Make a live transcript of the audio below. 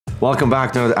Welcome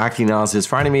back to another acting analysis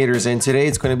for Animators, and today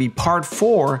it's going to be part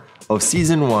 4 of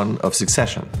season 1 of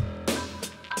Succession.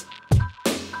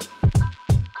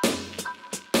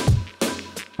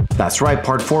 That's right,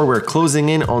 part 4, we're closing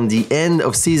in on the end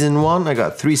of season 1. I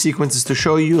got 3 sequences to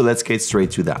show you. Let's get straight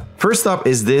to that. First up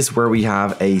is this, where we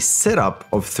have a setup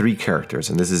of 3 characters,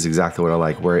 and this is exactly what I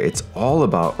like, where it's all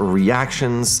about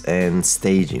reactions and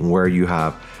staging, where you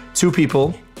have 2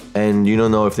 people, and you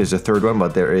don't know if there's a third one,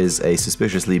 but there is a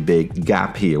suspiciously big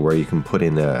gap here where you can put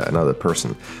in another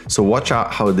person. So watch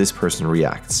out how this person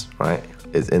reacts, right?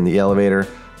 It's in the elevator,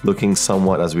 looking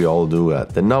somewhat, as we all do, at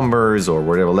the numbers or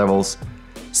whatever levels,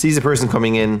 sees a person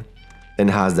coming in and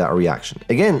has that reaction.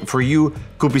 Again, for you,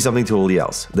 could be something totally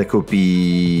else. They could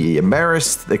be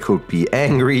embarrassed, they could be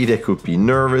angry, they could be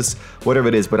nervous, whatever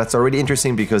it is, but that's already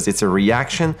interesting because it's a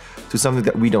reaction to something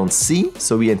that we don't see,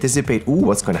 so we anticipate, ooh,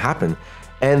 what's gonna happen?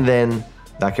 And then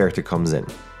that character comes in.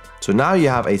 So now you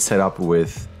have a setup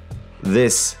with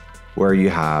this, where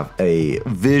you have a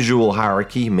visual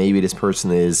hierarchy. Maybe this person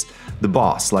is the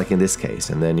boss, like in this case,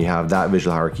 and then you have that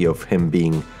visual hierarchy of him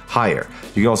being higher.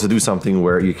 You can also do something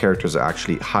where your characters are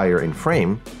actually higher in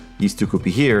frame. These 2 could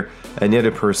be here, and the other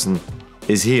person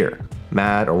is here,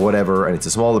 mad or whatever, and it's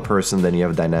a smaller person, then you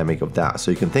have a dynamic of that.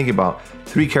 So you can think about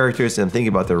 3 characters and think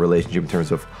about their relationship in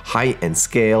terms of height and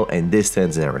scale and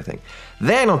distance and everything.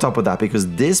 Then on top of that, because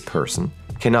this person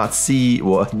cannot see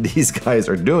what these guys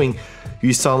are doing,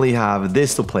 you suddenly have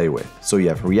this to play with. So you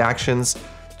have reactions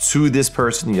to this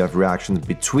person, you have reactions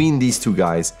between these 2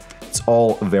 guys. It's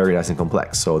all very nice and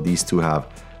complex. So these 2 have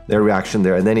their reaction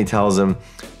there, and then he tells them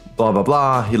blah blah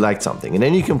blah, he liked something, and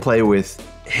then you can play with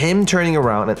him turning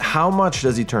around. And how much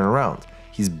does he turn around?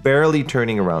 He's barely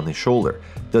turning around his shoulder.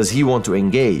 Does he want to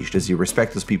engage? Does he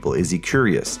respect those people? Is he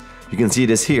curious? You can see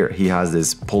this here. He has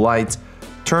this polite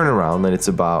turnaround, and it's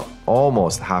about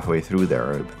almost halfway through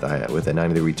there with a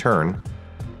 90-degree turn,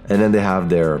 and then they have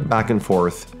their back and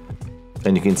forth,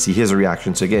 and you can see his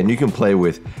reaction. So again, you can play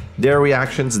with their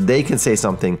reactions. They can say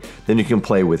something, then you can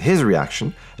play with his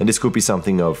reaction, and this could be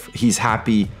something of he's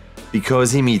happy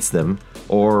because he meets them,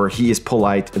 or he is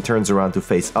polite and turns around to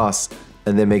face us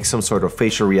and then makes some sort of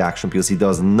facial reaction because he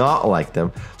does not like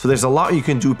them. So there's a lot you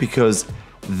can do because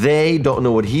they don't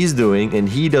know what he's doing and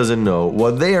he doesn't know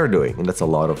what they are doing, and that's a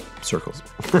lot of circles.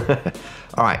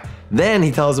 All right, then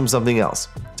he tells him something else.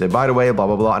 Say, by the way, blah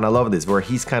blah blah. And I love this, where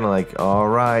he's kind of like, all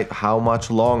right, how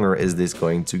much longer is this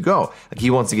going to go? Like, he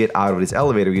wants to get out of this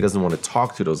elevator. He doesn't want to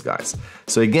talk to those guys.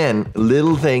 So again,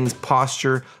 little things,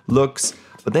 posture, looks,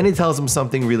 but then he tells him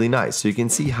something really nice. So you can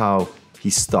see how he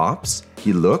stops,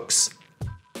 he looks,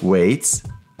 waits,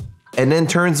 and then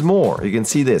turns more. You can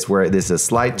see this, where there's a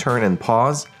slight turn and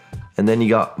pause, and then you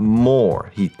got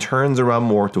more. He turns around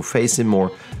more to face him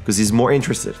more because he's more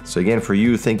interested. So again, for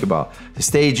you, think about the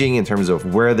staging in terms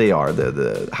of where they are,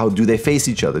 how do they face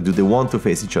each other? Do they want to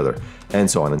face each other? And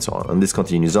so on and so on. And this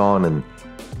continues on, and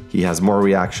he has more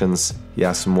reactions, he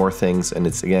asks more things, and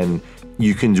it's, again,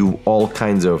 you can do all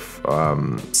kinds of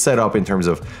setup in terms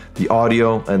of the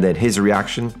audio and then his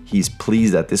reaction. He's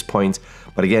pleased at this point.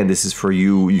 But again, this is for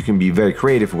you. You can be very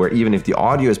creative, where even if the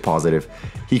audio is positive,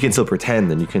 he can still pretend,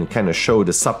 and you can kind of show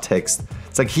the subtext.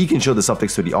 It's like he can show the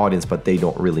subtext to the audience, but they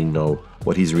don't really know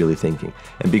what he's really thinking.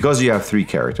 And because you have 3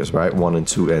 characters, right, 1 and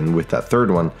 2, and with that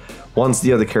third one, once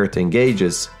the other character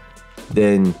engages,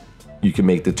 then you can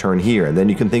make the turn here, and then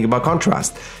you can think about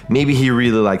contrast. Maybe he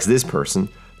really likes this person,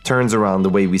 turns around the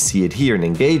way we see it here and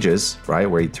engages, right,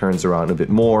 where he turns around a bit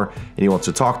more and he wants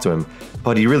to talk to him,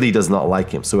 but he really does not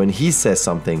like him. So when he says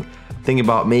something, think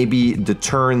about maybe the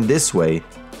turn this way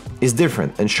is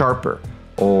different and sharper,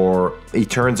 or he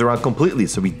turns around completely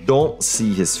so we don't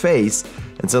see his face,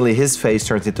 and suddenly his face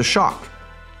turns into shock,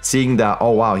 seeing that, oh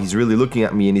wow, he's really looking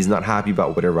at me and he's not happy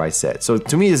about whatever I said. So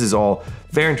to me, this is all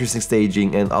very interesting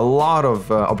staging and a lot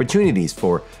of opportunities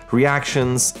for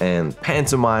reactions and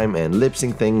pantomime and lip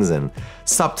sync things and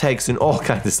subtext and all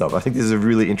kinds of stuff. I think this is a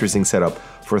really interesting setup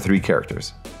for 3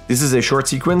 characters. This is a short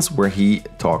sequence where he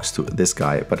talks to this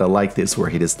guy, but I like this, where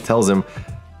he just tells him,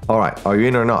 all right, are you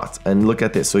in or not? And look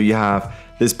at this. So you have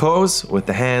this pose with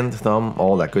the hand, thumb,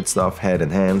 all that good stuff, head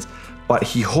and hands. But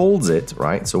he holds it,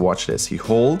 right? So watch this. He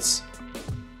holds,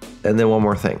 and then one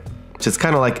more thing. So it's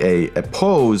kind of like a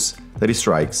pose that he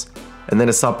strikes, and then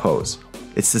a sub pose.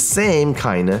 It's the same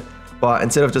kind of, but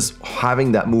instead of just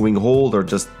having that moving hold or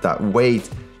just that weight,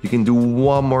 you can do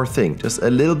one more thing. Just a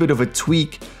little bit of a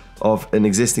tweak of an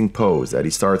existing pose, that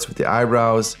he starts with the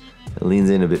eyebrows and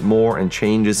leans in a bit more and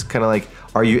changes. Kind of like,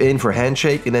 are you in for a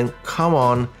handshake? And then come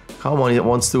on, he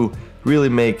wants to really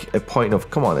make a point of,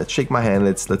 come on, let's shake my hand,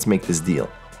 let's make this deal.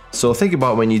 So think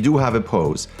about when you do have a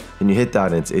pose and you hit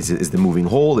that, and is the moving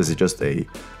hold? Is it just a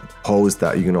pose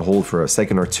that you're gonna hold for a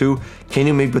second or two? Can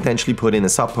you maybe potentially put in a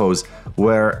sub pose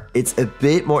where it's a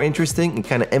bit more interesting and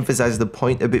kind of emphasizes the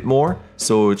point a bit more?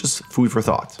 So just food for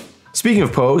thought. Speaking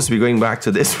of pose, we're going back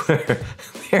to this where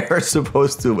they're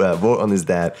supposed to vote on his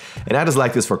dad. And I just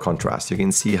like this for contrast. You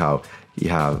can see how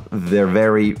they're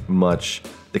very much,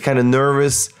 they're kind of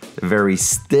nervous, very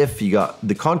stiff. You got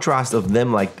the contrast of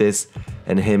them like this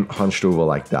and him hunched over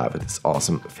like that with this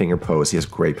awesome finger pose. He has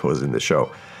great poses in the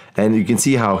show. And you can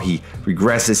see how he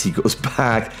regresses, he goes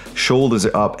back, shoulders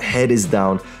are up, head is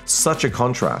down. Such a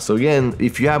contrast. So again,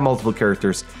 if you have multiple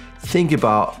characters, think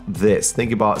about this.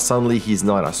 Think about suddenly he's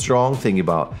not as strong. Think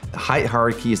about the height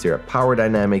hierarchy. Is there a power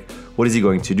dynamic? What is he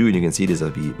going to do? And you can see this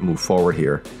as we move forward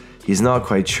here. He's not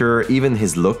quite sure. Even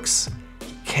his looks,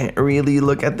 he can't really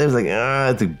look at them. It's like,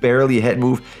 it's barely a head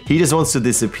move. He just wants to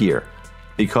disappear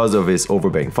because of his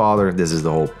overbearing father. This is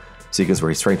the whole sequence where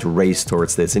he's trying to race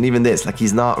towards this. And even this, like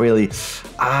he's not really,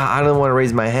 I don't want to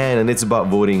raise my hand. And it's about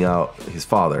voting out his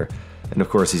father. And of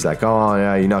course he's like, oh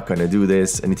yeah, you're not gonna do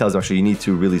this. And he tells him, actually, you need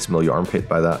to really smell your armpit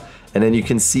by that. And then you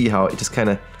can see how it just kind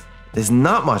of, there's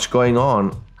not much going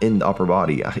on in the upper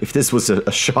body. If this was a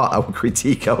shot I would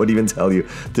critique, I would even tell you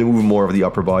to move more of the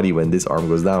upper body when this arm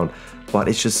goes down. But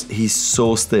it's just, he's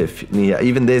so stiff. And yeah,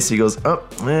 even this, he goes, oh,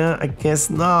 yeah, I guess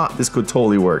not. This could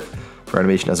totally work for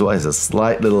animation as well. It's a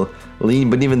slight little lean,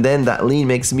 but even then that lean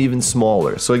makes him even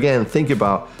smaller. So again, think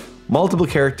about multiple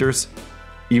characters.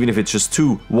 Even if it's just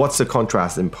two, what's the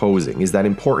contrast in posing? Is that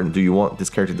important? Do you want this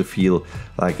character to feel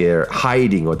like they're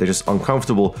hiding or they're just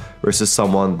uncomfortable versus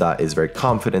someone that is very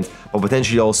confident, but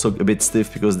potentially also a bit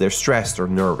stiff because they're stressed or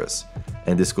nervous?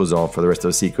 And this goes on for the rest of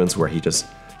the sequence where he just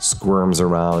squirms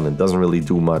around and doesn't really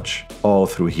do much all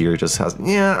through here. Just has,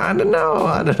 yeah, I don't know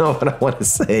what I want to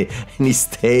say. And he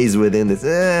stays within this,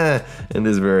 in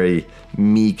this very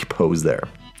meek pose there.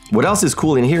 What else is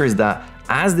cool in here is that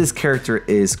as this character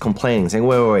is complaining, saying,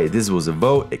 wait, this was a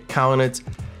vote, it counted,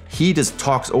 he just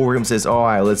talks over him, says, all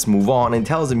right, let's move on, and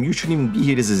tells him, you shouldn't even be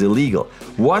here, this is illegal.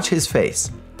 Watch his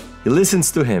face. He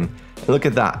listens to him, and look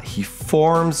at that. He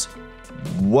forms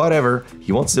whatever,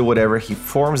 he wants to do whatever, he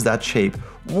forms that shape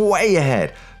way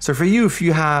ahead. So for you, if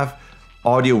you have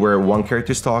audio where one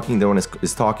character is talking, the one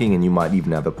is talking, and you might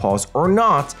even have a pause or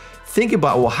not, think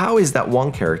about, well, how is that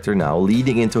one character now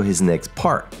leading into his next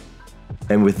part?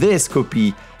 And with this could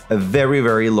be a very,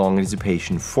 very long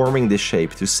anticipation forming this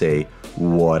shape to say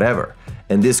whatever.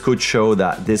 And this could show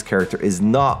that this character is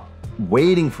not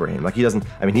waiting for him. Like he doesn't,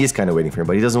 I mean, he is kind of waiting for him,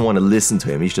 but he doesn't want to listen to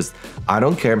him. He's just, I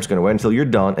don't care, I'm just going to wait until you're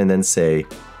done and then say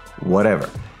whatever.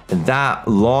 And that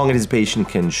long anticipation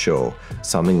can show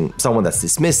someone that's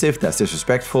dismissive, that's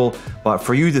disrespectful. But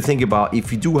for you to think about,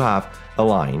 if you do have a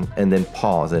line and then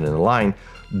pause and then a line,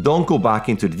 don't go back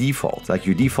into the default. Like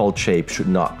your default shape should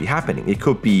not be happening. It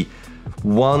could be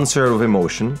one sort of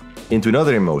emotion into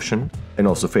another emotion, and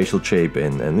also facial shape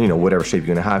and you know, whatever shape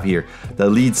you're gonna have here that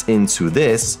leads into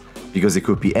this, because it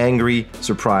could be angry,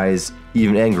 surprise,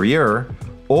 even angrier,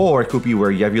 or it could be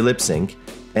where you have your lip sync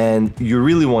and you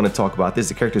really want to talk about this.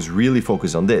 The character is really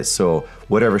focused on this. So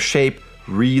whatever shape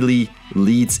really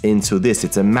leads into this.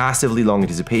 It's a massively long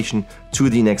anticipation to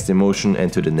the next emotion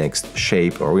and to the next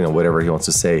shape, or you know, whatever he wants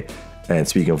to say. And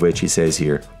speaking of which, he says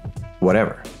here,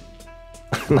 whatever.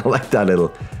 And I like that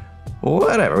little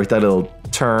whatever with that little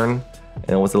turn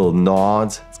and with a little nod.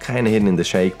 It's kind of hidden in the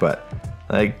shake, but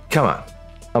like, come on,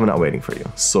 I'm not waiting for you.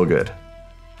 So good.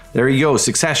 There you go,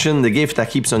 Succession, the gift that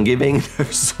keeps on giving.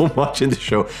 There's so much in the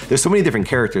show. There's so many different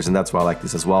characters, and that's why I like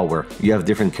this as well, where you have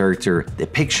different character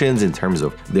depictions in terms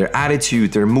of their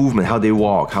attitude, their movement, how they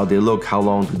walk, how they look, how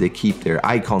long do they keep their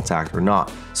eye contact or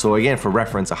not. So again, for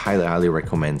reference, I highly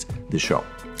recommend the show.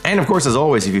 And of course, as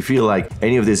always, if you feel like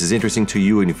any of this is interesting to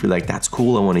you and you feel like that's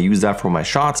cool, I want to use that for my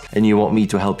shots, and you want me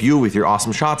to help you with your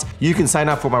awesome shots, you can sign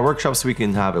up for my workshops so we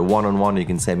can have a one-on-one. You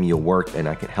can send me your work and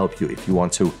I can help you if you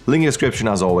want to. Link in the description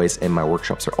as always, and my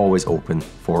workshops are always open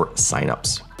for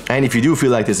signups. And if you do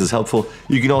feel like this is helpful,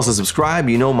 you can also subscribe.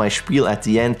 You know my spiel at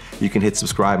the end. You can hit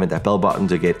subscribe and that bell button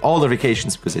to get all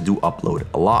notifications, because I do upload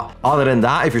a lot. Other than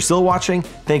that, if you're still watching,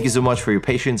 thank you so much for your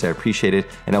patience. I appreciate it,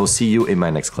 and I will see you in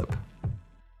my next clip.